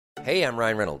Hey, I'm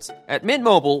Ryan Reynolds. At Mint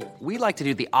Mobile, we like to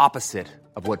do the opposite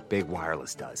of what Big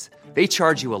Wireless does. They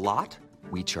charge you a lot,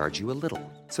 we charge you a little.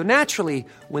 So naturally,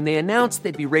 when they announced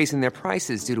they'd be raising their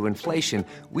prices due to inflation,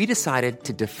 we decided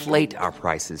to deflate our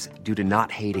prices due to not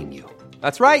hating you.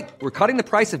 That's right. We're cutting the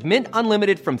price of Mint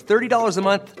Unlimited from $30 a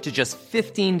month to just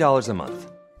 $15 a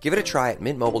month. Give it a try at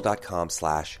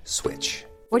mintmobile.com/switch.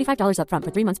 $45 up front for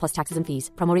 3 months plus taxes and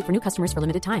fees. Promo rate for new customers for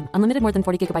limited time. Unlimited more than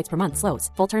 40 gigabytes per month. Slows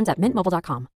full terms at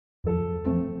mintmobile.com.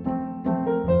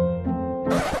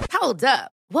 Hold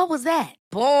up. What was that?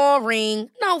 Boring.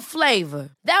 No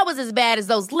flavor. That was as bad as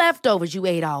those leftovers you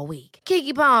ate all week.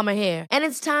 Keke Palmer here, and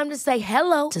it's time to say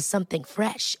hello to something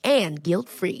fresh and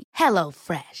guilt-free. Hello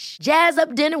Fresh. Jazz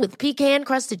up dinner with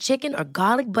pecan-crusted chicken or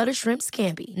garlic butter shrimp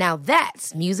scampi. Now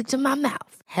that's music to my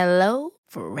mouth. Hello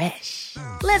Fresh.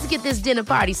 Let's get this dinner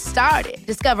party started.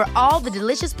 Discover all the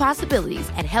delicious possibilities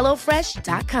at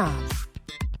hellofresh.com.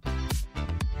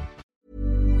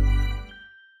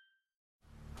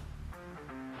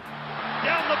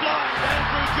 Down the blind,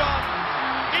 Andrew John.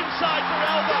 Inside for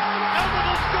Albert. Albert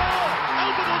will score.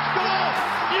 Albert will score.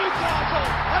 Newcastle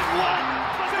have won.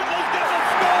 Fiddler's going to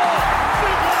score.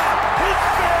 Fiddler, it's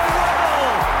farewell.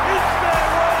 It's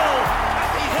farewell.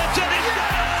 He hits it. He's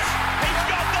got it. He's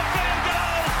got the field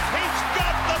goal. He's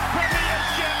got the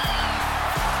premiership.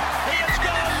 He has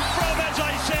gone from, as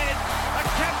I said, a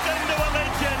captain to a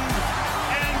legend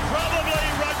and probably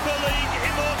rugby league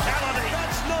immortality.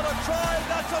 That's not a try.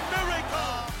 That's a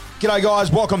miracle. G'day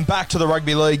guys, welcome back to the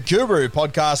Rugby League Guru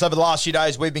podcast. Over the last few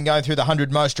days, we've been going through the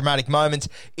 100 most dramatic moments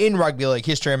in rugby league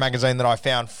history, a magazine that I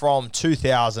found from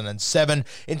 2007.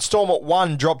 Installment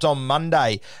 1 dropped on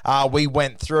Monday. We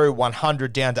went through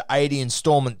 100 down to 80.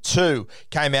 Installment 2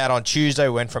 came out on Tuesday.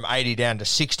 We went from 80 down to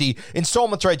 60.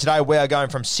 Installment 3 today, we are going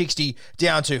from 60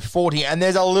 down to 40. And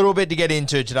there's a little bit to get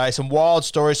into today. Some wild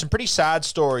stories, some pretty sad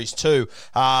stories too,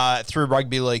 through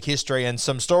rugby league history, and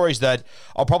some stories that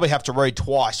I'll probably have to read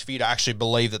twice for you to actually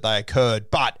believe that they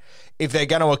occurred. But if they're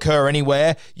going to occur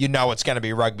anywhere, you know it's going to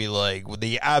be rugby league.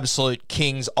 The absolute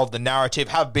kings of the narrative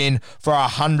have been for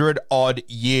 100-odd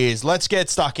years. Let's get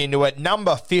stuck into it.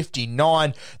 Number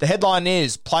 59. The headline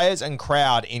is Players and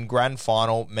Crowd in Grand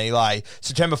Final Melee.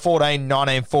 September 14,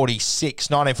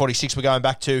 1946. 1946 we're going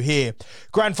back to here.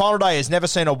 Grand Final Day has never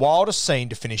seen a wilder scene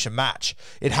to finish a match.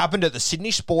 It happened at the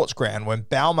Sydney Sports Ground when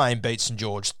Balmain beat St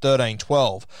George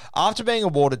 13-12. After being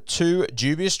awarded 2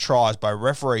 dubious tries by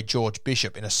referee George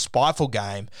Bishop in a spiteful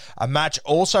game, a match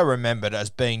also remembered as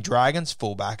being Dragons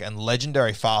fullback and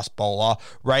legendary fast bowler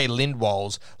Ray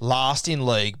Lindwall's last in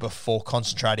league before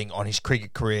concentrating on his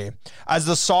cricket career. As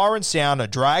the siren sounded,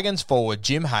 Dragons forward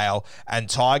Jim Hale and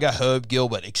Tiger Herb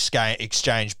Gilbert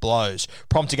exchanged blows,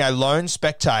 prompting a lone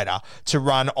spectator to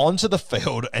run onto the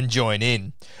field and join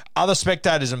in. Other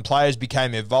spectators and players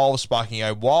became involved, sparking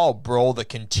a wild brawl that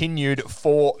continued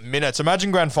 4 minutes.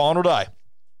 Imagine Grand Final Day.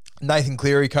 Nathan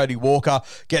Cleary, Cody Walker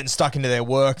getting stuck into their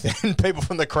work, then people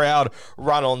from the crowd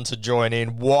run on to join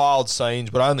in. Wild scenes,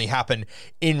 but only happen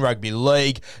in rugby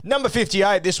league. Number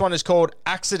 58, this one is called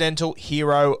Accidental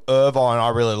Hero Irvine. I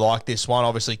really like this one.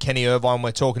 Obviously, Kenny Irvine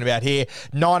we're talking about here.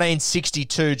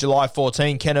 1962, July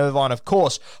 14. Ken Irvine, of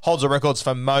course, holds the records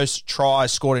for most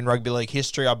tries scored in rugby league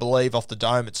history. I believe off the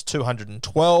dome it's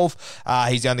 212.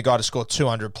 He's the only guy to score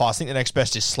 200 plus. I think the next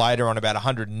best is Slater on about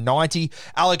 190.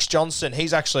 Alex Johnson,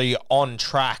 he's actually on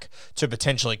track to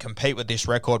potentially compete with this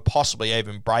record, possibly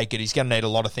even break it. He's going to need a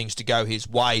lot of things to go his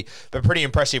way, but pretty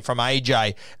impressive from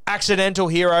AJ. Accidental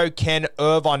hero Ken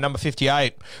Irvine, number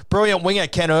 58. Brilliant winger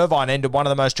Ken Irvine ended one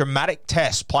of the most dramatic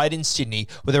tests played in Sydney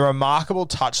with a remarkable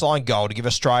touchline goal to give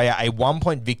Australia a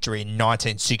 1-point victory in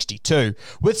 1962,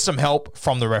 with some help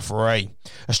from the referee.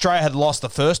 Australia had lost the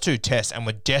first 2 tests and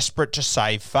were desperate to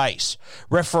save face.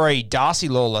 Referee Darcy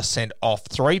Lawler sent off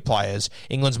 3 players,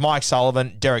 England's Mike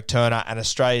Sullivan, Derek Turner and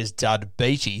Australia's Dud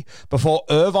Beattie, before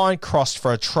Irvine crossed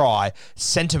for a try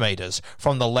centimetres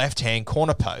from the left-hand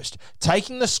corner post,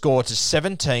 taking the score to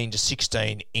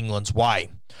 17-16 England's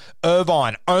way.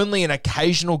 Irvine, only an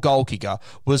occasional goal kicker,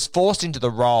 was forced into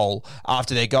the role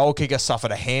after their goal kicker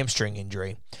suffered a hamstring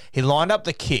injury. He lined up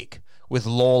the kick with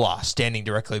Lawler standing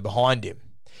directly behind him.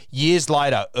 Years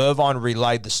later, Irvine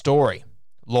relayed the story.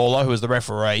 Lawler, who was the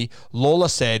referee, Lawler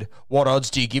said, "What odds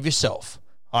do you give yourself?"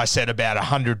 I said about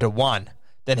 100 to 1.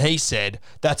 Then he said,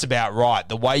 "That's about right.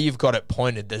 The way you've got it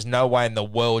pointed, there's no way in the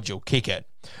world you'll kick it."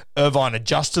 Irvine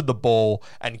adjusted the ball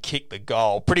and kicked the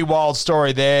goal. Pretty wild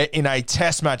story there in a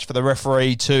test match for the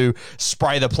referee to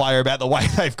spray the player about the way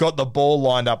they've got the ball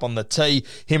lined up on the tee,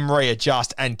 him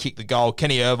readjust and kick the goal.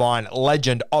 Kenny Irvine,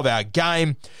 legend of our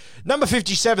game. Number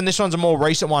 57, this one's a more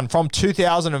recent one from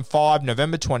 2005,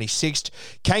 November 26th.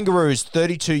 Kangaroos'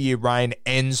 32-year reign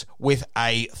ends with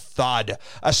a thud.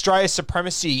 Australia's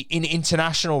supremacy in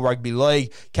international rugby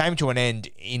league came to an end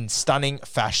in stunning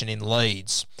fashion in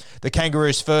Leeds. The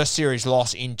Kangaroos' first series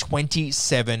loss in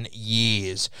 27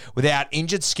 years. Without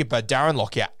injured skipper Darren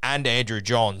Lockyer and Andrew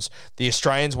Johns, the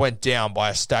Australians went down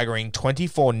by a staggering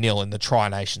 24-0 in the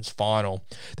Tri-Nations final.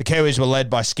 The Kiwis were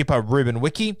led by skipper Ruben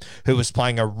Wiki, who was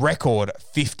playing a record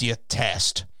 50th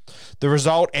test. The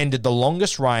result ended the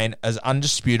longest reign as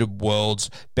undisputed world's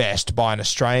best by an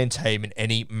Australian team in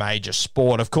any major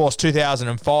sport. Of course,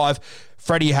 2005,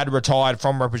 Freddie had retired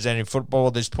from representing football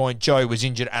at this point. Joey was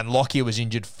injured and Lockyer was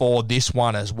injured for this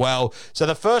one as well. So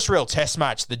the first real test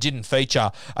match that didn't feature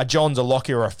a Johns, a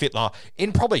Lockyer or a Fittler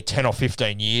in probably 10 or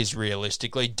 15 years,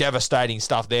 realistically. Devastating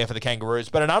stuff there for the Kangaroos,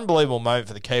 but an unbelievable moment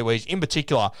for the Kiwis, in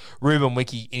particular, Ruben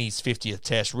Wiki in his 50th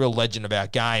test. Real legend of our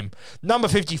game. Number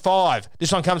 55.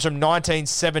 This one comes from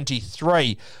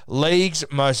 1973. League's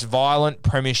most violent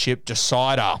premiership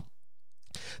decider.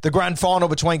 The grand final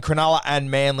between Cronulla and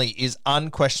Manly is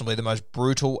unquestionably the most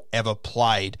brutal ever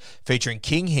played, featuring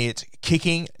king hits,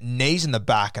 kicking, knees in the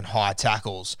back and high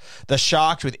tackles. The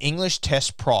Sharks with English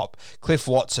test prop Cliff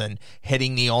Watson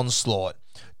heading the onslaught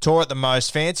tore at the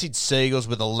most fancied Seagulls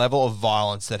with a level of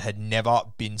violence that had never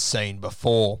been seen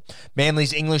before.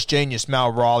 Manly's English genius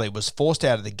Mal Riley was forced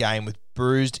out of the game with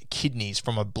bruised kidneys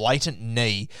from a blatant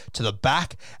knee to the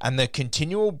back, and the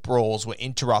continual brawls were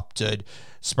interrupted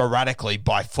sporadically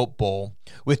by football,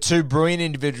 with two brilliant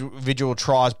individual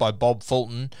tries by Bob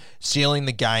Fulton sealing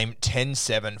the game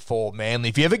 10-7 for Manly.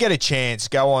 If you ever get a chance,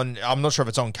 go on, I'm not sure if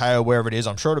it's on KO, wherever it is,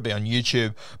 I'm sure it'll be on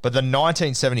YouTube, but the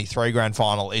 1973 grand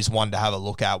final is one to have a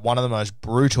look at. One of the most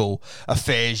brutal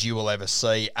affairs you will ever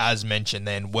see, as mentioned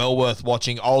then. Well worth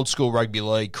watching. Old school rugby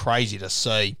league, crazy to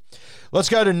see. Let's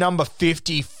go to number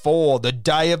 54, the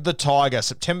Day of the Tiger,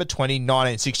 September 20,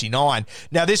 1969.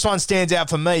 Now, this one stands out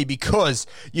for me because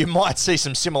you might see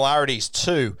some similarities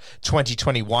to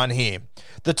 2021 here.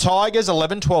 The Tigers'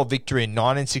 11-12 victory in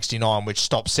 1969, which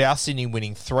stopped South Sydney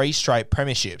winning 3 straight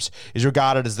premierships, is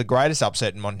regarded as the greatest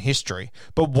upset in modern history.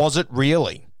 But was it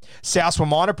really? Souths were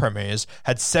minor premiers,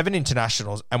 had 7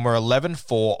 internationals, and were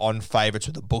 11-4 on favourites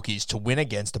with the bookies to win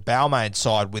against a Balmain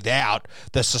side without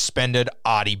the suspended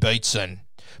Artie Beetson.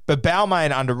 But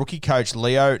Balmain, under rookie coach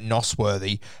Leo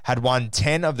Nosworthy, had won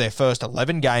 10 of their first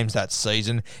 11 games that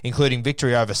season, including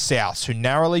victory over Souths, who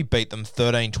narrowly beat them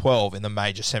 13-12 in the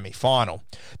major semi-final.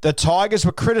 The Tigers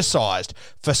were criticised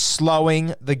for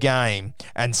slowing the game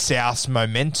and Souths'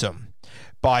 momentum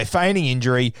by feigning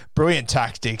injury, brilliant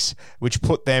tactics, which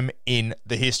put them in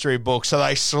the history book. So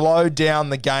they slowed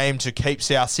down the game to keep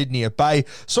South Sydney at bay.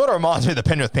 Sort of reminds me of the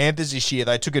Penrith Panthers this year.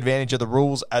 They took advantage of the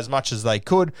rules as much as they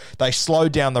could. They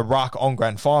slowed down the ruck on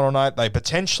grand final night. They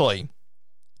potentially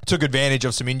took advantage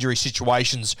of some injury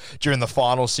situations during the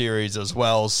final series as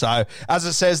well. So, as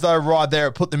it says, though, right there,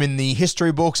 it put them in the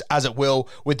history books, as it will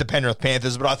with the Penrith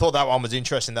Panthers. But I thought that one was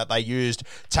interesting that they used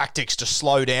tactics to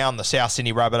slow down the South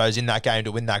Sydney Rabbitohs in that game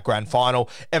to win that grand final.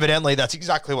 Evidently, that's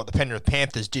exactly what the Penrith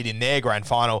Panthers did in their grand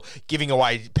final, giving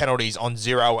away penalties on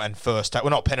 0 and first tackle.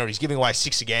 Well, not penalties, giving away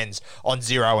 6 agains on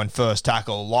 0 and first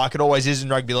tackle. Like it always is in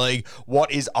rugby league,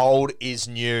 what is old is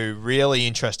new. Really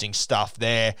interesting stuff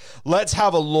there. Let's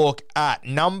have a look at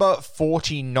number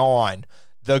 49,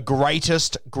 the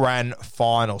greatest grand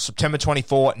final, September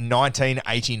 24,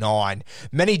 1989.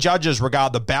 Many judges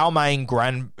regard the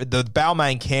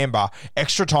Balmain-Canberra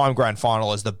extra time grand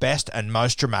final as the best and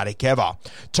most dramatic ever.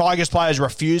 Tigers players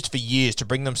refused for years to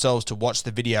bring themselves to watch the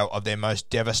video of their most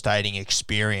devastating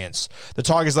experience. The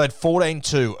Tigers led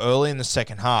 14-2 early in the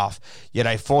second half, yet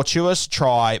a fortuitous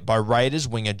try by Raiders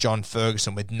winger John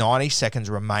Ferguson with 90 seconds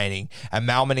remaining and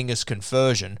Mal Meninga's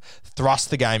conversion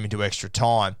thrust the game into extra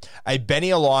time. A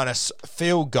Benny Elias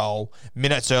field goal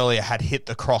minutes earlier had hit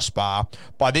the crossbar.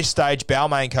 By this stage,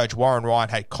 Balmain coach Warren Ryan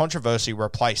had controversially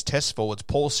replaced Test forwards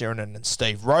Paul Sirenen and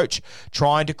Steve Roach,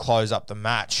 trying to close up the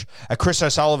match. A Chris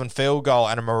O'Sullivan field goal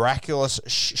and a miraculous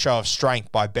show of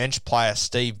strength by bench player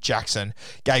Steve Jackson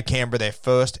gave Canberra their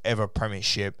first ever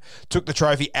premiership, took the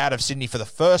trophy out of Sydney for the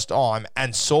first time,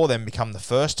 and saw them become the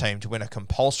first team to win a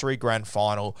compulsory grand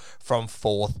final from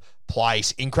 4th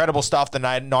place. Incredible stuff, the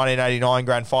 1989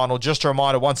 grand final. Just a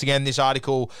reminder, once again, this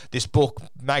article, this book,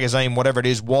 magazine, whatever it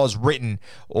is, was written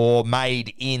or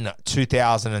made in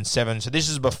 2007. So this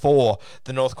is before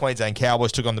the North Queensland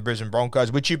Cowboys took on the Brisbane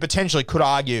Broncos, which you potentially could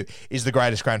argue is the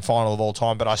greatest grand final of all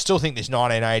time. But I still think this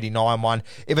 1989 one,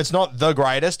 if it's not the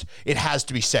greatest, it has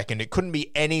to be second. It couldn't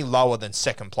be any lower than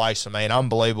second place for me. An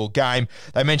unbelievable game.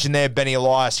 They mentioned there Benny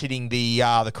Elias hitting the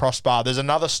crossbar. There's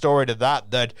another story to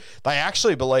that they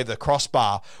actually believe the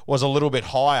crossbar was a little bit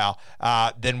higher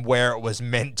than where it was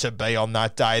meant to be on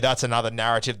that day. That's another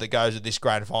narrative that goes with this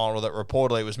grand final, that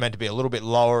reportedly it was meant to be a little bit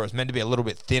lower, it was meant to be a little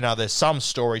bit thinner. There's some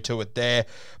story to it there,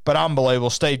 but unbelievable.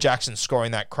 Steve Jackson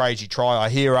scoring that crazy try. I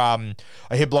hear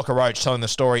Blocker Roach telling the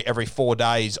story every 4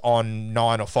 days on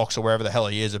Nine or Fox or wherever the hell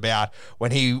he is about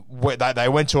when they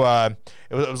went to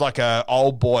it was like a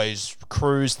old boys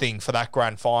cruise thing for that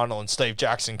grand final, and Steve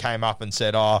Jackson came up and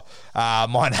said,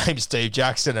 my name's Steve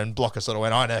Jackson, and Blocker sort of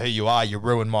went, I know who you are, you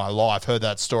ruined my life. Heard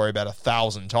that story about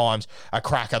 1,000 times. A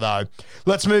cracker though.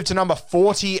 Let's move to number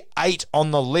 48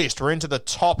 on the list. We're into the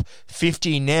top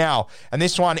 50 now, and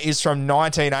this one is from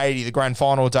 1980, the grand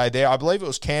final day there. I believe it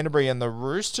was Canterbury and the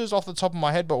Roosters off the top of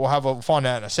my head, but we'll find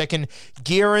out in a second.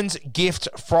 Gearin's gift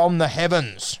from the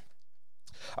heavens.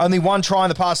 Only one try in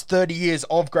the past 30 years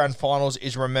of grand finals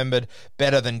is remembered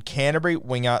better than Canterbury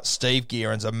winger Steve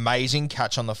Gearin's amazing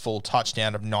catch on the full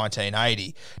touchdown of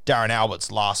 1980. Darren Albert's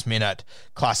last minute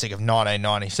classic of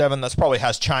 1997. That probably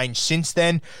has changed since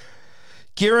then.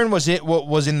 Gearin was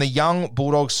in the young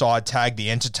Bulldogs side tagged the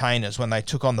Entertainers when they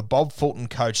took on the Bob Fulton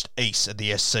coached East at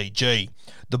the SCG.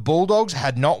 The Bulldogs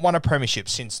had not won a premiership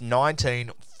since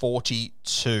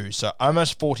 1942, so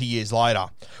almost 40 years later.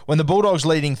 When the Bulldogs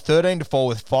leading 13-4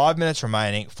 with 5 minutes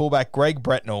remaining, fullback Greg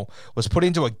Bretnell was put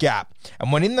into a gap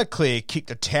and when in the clear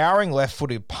kicked a towering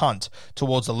left-footed punt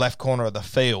towards the left corner of the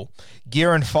field.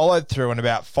 Gearin followed through and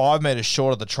about 5 metres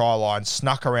short of the try line,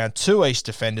 snuck around two East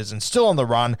defenders and still on the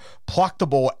run, plucked the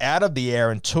ball out of the air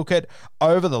and took it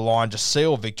over the line to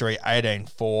seal victory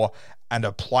 18-4. And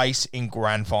a place in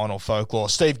grand final folklore.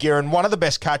 Steve Gearin, one of the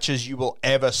best catches you will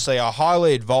ever see. I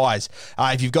highly advise,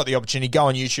 if you've got the opportunity, go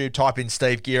on YouTube, type in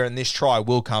Steve Gearin. This try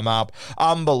will come up.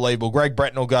 Unbelievable. Greg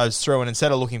Bretnell goes through and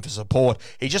instead of looking for support,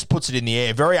 he just puts it in the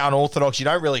air. Very unorthodox. You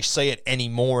don't really see it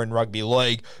anymore in rugby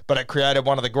league, but it created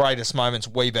one of the greatest moments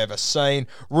we've ever seen.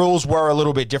 Rules were a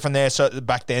little bit different there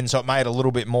back then, so it made a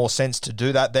little bit more sense to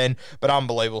do that then, but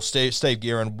unbelievable. Steve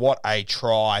Gearin, what a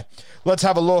try. Let's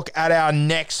have a look at our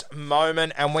next moment,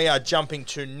 and we are jumping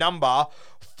to number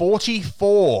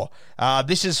 44.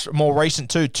 This is more recent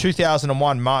too,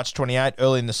 2001, March 28,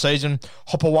 early in the season.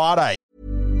 Hopewade.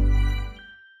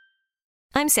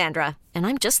 I'm Sandra, and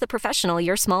I'm just the professional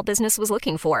your small business was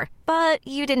looking for. But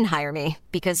you didn't hire me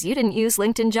because you didn't use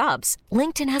LinkedIn Jobs.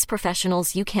 LinkedIn has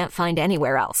professionals you can't find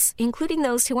anywhere else, including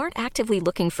those who aren't actively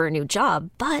looking for a new job,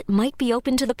 but might be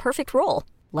open to the perfect role,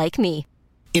 like me.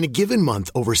 In a given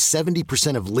month, over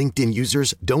 70% of LinkedIn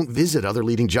users don't visit other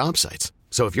leading job sites.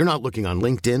 So if you're not looking on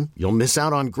LinkedIn, you'll miss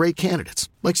out on great candidates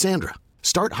like Sandra.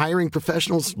 Start hiring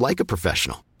professionals like a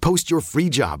professional. Post your free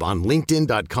job on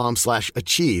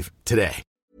linkedin.com/achieve today.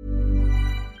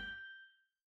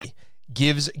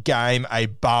 Gives game a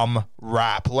bum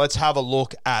rap. Let's have a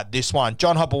look at this one.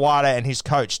 John Hopewade and his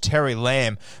coach, Terry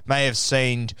Lamb, may have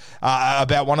seen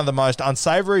about one of the most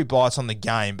unsavoury bites on the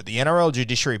game, but the NRL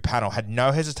Judiciary Panel had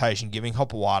no hesitation giving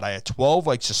Hopewade a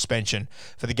 12-week suspension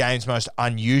for the game's most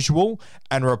unusual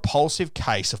and repulsive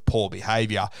case of poor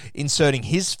behaviour, inserting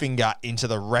his finger into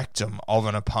the rectum of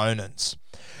an opponent's.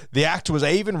 The act was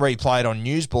even replayed on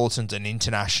news bulletins and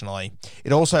internationally.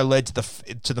 It also led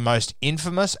to the most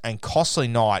infamous and costly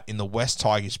night in the West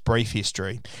Tigers' brief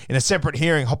history. In a separate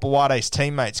hearing, Hopewade's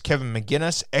teammates Kevin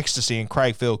McGuinness, ecstasy and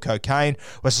Craig Field cocaine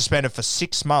were suspended for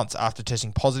 6 months after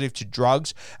testing positive to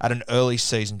drugs at an early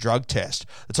season drug test.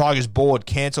 The Tigers board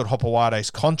cancelled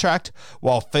Hopewade's contract,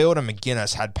 while Field and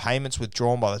McGuinness had payments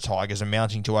withdrawn by the Tigers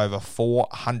amounting to over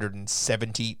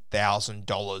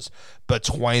 $470,000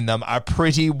 between them. A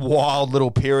pretty wild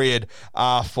little period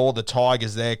for the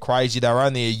Tigers there. Crazy. They were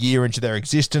only a year into their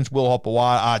existence. John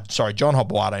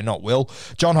Hopewade, not Will.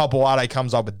 John Hopewade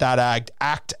comes up with that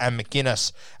act, and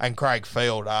McGuinness and Craig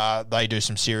Field, they do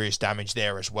some serious damage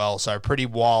there as well. So pretty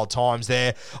wild times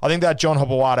there. I think that John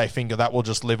Hopewade finger, that will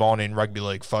just live on in rugby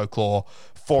league folklore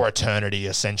for eternity,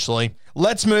 essentially.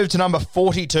 Let's move to number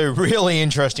 42. Really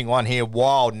interesting one here.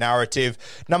 Wild narrative.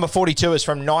 Number 42 is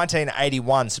from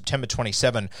 1981, September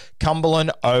 27,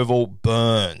 Cumberland Oval,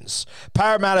 Burns.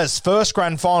 Parramatta's first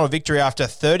grand final victory after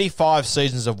 35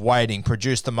 seasons of waiting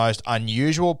produced the most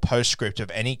unusual postscript of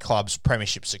any club's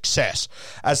premiership success,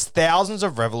 as thousands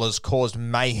of revellers caused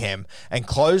mayhem and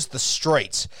closed the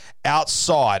streets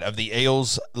outside of the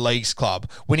Eels Leagues Club.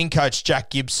 Winning coach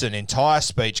Jack Gibson's entire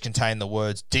speech contained the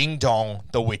words, "Ding dong,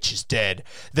 the witch is dead."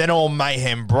 Then all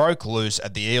mayhem broke loose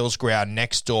at the Eels ground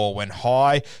next door when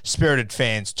high-spirited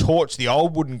fans torched the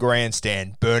old wooden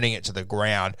grandstand, burning it to the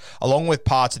ground, along with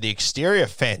parts of the exterior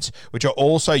fence, which are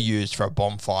also used for a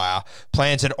bonfire.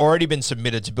 Plans had already been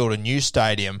submitted to build a new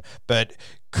stadium, but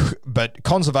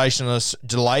conservationists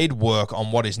delayed work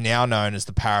on what is now known as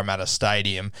the Parramatta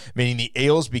Stadium, meaning the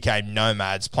Eels became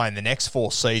nomads, playing the next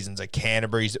 4 seasons at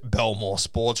Canterbury's Belmore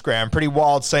Sports Ground. Pretty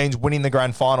wild scenes, winning the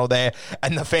grand final there,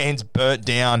 and the fans burnt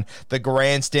down the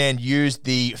grandstand, used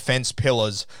the fence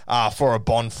pillars for a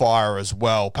bonfire as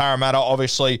well. Parramatta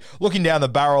obviously looking down the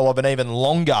barrel of an even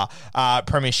longer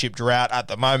premiership drought at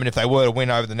the moment. If they were to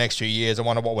win over the next few years, I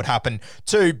wonder what would happen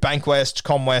to Bankwest,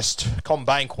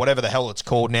 CommBank, whatever the hell it's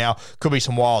called now. Could be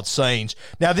some wild scenes.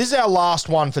 Now, this is our last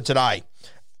one for today,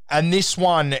 and this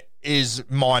one is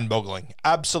mind-boggling,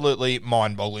 absolutely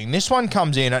mind-boggling. This one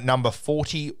comes in at number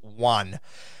 41,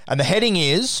 and the heading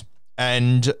is,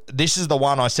 and this is the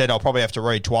one I said I'll probably have to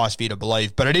read twice for you to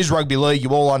believe, but it is rugby league. You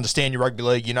all understand your rugby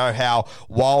league. You know how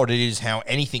wild it is, how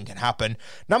anything can happen.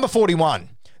 Number 41,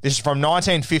 this is from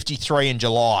 1953 in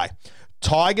July.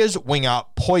 Tigers winger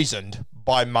poisoned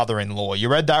by mother-in-law. You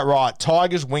read that right.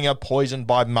 Tigers winger poisoned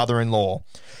by mother-in-law.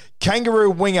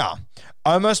 Kangaroo winger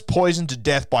almost poisoned to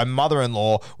death by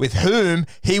mother-in-law with whom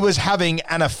he was having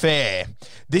an affair.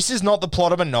 This is not the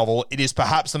plot of a novel. It is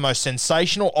perhaps the most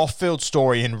sensational off-field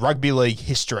story in rugby league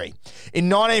history. In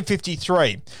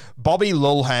 1953, Bobby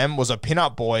Lulham was a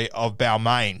pin-up boy of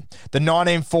Balmain. The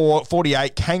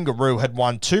 1948 Kangaroo had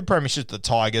won 2 premierships with the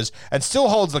Tigers and still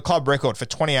holds the club record for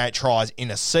 28 tries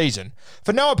in a season.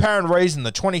 For no apparent reason,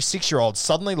 the 26-year-old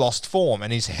suddenly lost form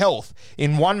and his health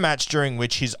in one match during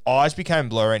which his eyes became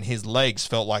blurry and his legs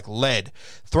felt like lead.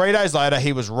 3 days later,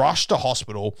 he was rushed to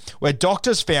hospital where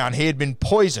doctors found he had been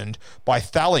poisoned by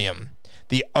thallium,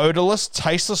 the odorless,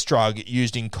 tasteless drug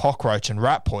used in cockroach and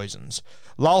rat poisons.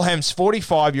 Lulham's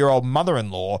 45-year-old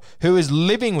mother-in-law, who is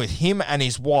living with him and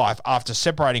his wife after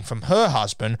separating from her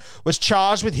husband, was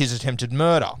charged with his attempted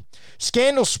murder.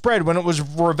 Scandal spread when it was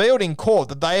revealed in court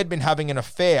that they had been having an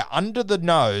affair under the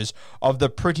nose of the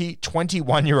pretty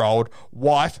 21-year-old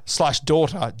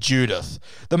wife/daughter, Judith.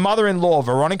 The mother-in-law,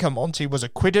 Veronica Monty, was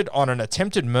acquitted on an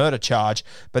attempted murder charge,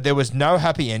 but there was no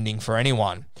happy ending for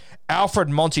anyone. Alfred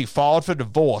Monty filed for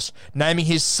divorce, naming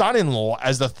his son-in-law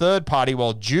as the third party,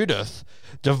 while Judith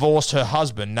divorced her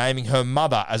husband, naming her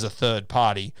mother as a third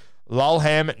party.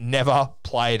 Lulham never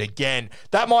played again.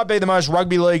 That might be the most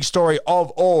rugby league story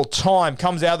of all time.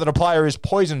 Comes out that a player is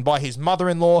poisoned by his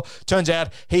mother-in-law. Turns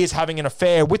out he is having an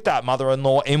affair with that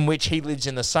mother-in-law, in which he lives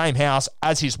in the same house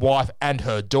as his wife and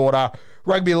her daughter.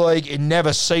 Rugby league, it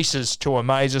never ceases to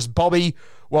amaze us. Bobby,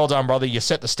 well done, brother. You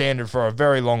set the standard for a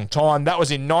very long time. That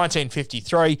was in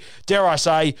 1953. Dare I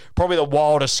say, probably the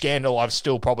wildest scandal I've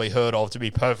still probably heard of, to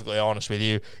be perfectly honest with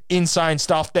you. Insane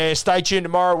stuff there. Stay tuned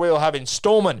tomorrow. We'll have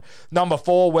installment number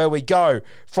 4, where we go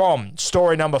from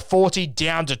story number 40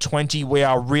 down to 20. We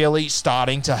are really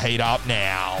starting to heat up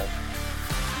now.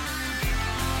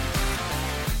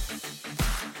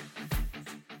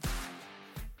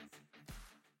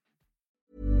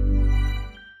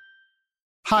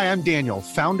 Hi, I'm Daniel,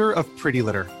 founder of Pretty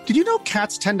Litter. Did you know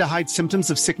cats tend to hide symptoms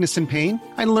of sickness and pain?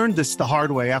 I learned this the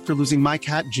hard way after losing my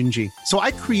cat, Gingy. So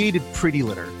I created Pretty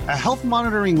Litter, a health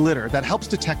monitoring litter that helps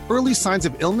detect early signs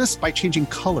of illness by changing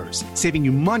colors, saving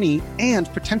you money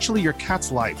and potentially your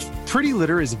cat's life. Pretty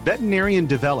Litter is veterinarian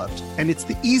developed, and it's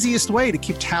the easiest way to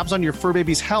keep tabs on your fur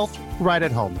baby's health right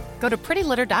at home. Go to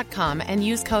prettylitter.com and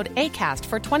use code ACAST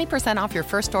for 20% off your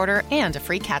first order and a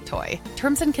free cat toy.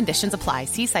 Terms and conditions apply.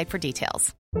 See site for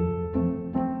details.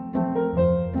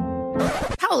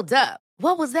 Hold up.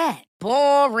 What was that?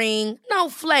 Boring. No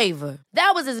flavor.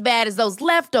 That was as bad as those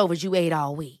leftovers you ate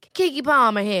all week. Keke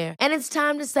Palmer here, and it's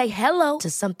time to say hello to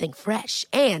something fresh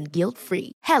and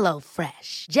guilt-free. Hello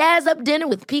Fresh. Jazz up dinner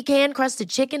with pecan-crusted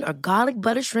chicken or garlic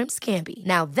butter shrimp scampi.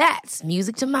 Now that's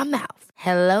music to my mouth.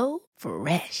 Hello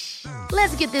Fresh.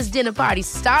 Let's get this dinner party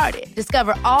started.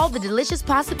 Discover all the delicious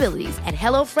possibilities at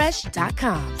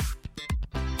HelloFresh.com.